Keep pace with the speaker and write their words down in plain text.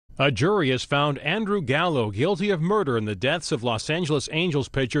A jury has found Andrew Gallo guilty of murder in the deaths of Los Angeles Angels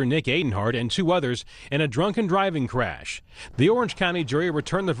pitcher Nick Adenhart and two others in a drunken driving crash. The Orange County jury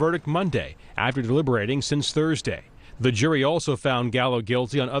returned the verdict Monday after deliberating since Thursday. The jury also found Gallo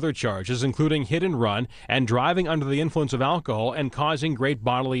guilty on other charges, including hit and run and driving under the influence of alcohol and causing great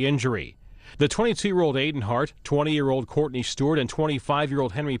bodily injury. The 22-year-old Adenhart, 20-year-old Courtney Stewart, and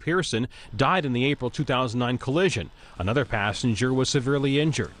 25-year-old Henry Pearson died in the April 2009 collision. Another passenger was severely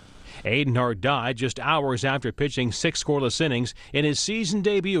injured. Adenhart died just hours after pitching 6 scoreless innings in his season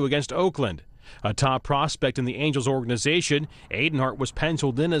debut against Oakland. A top prospect in the Angels organization, Adenhart was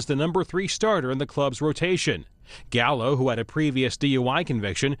penciled in as the number 3 starter in the club's rotation. Gallo, who had a previous DUI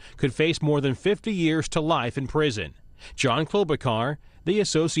conviction, could face more than 50 years to life in prison. John Klobuchar, The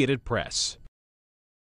Associated Press.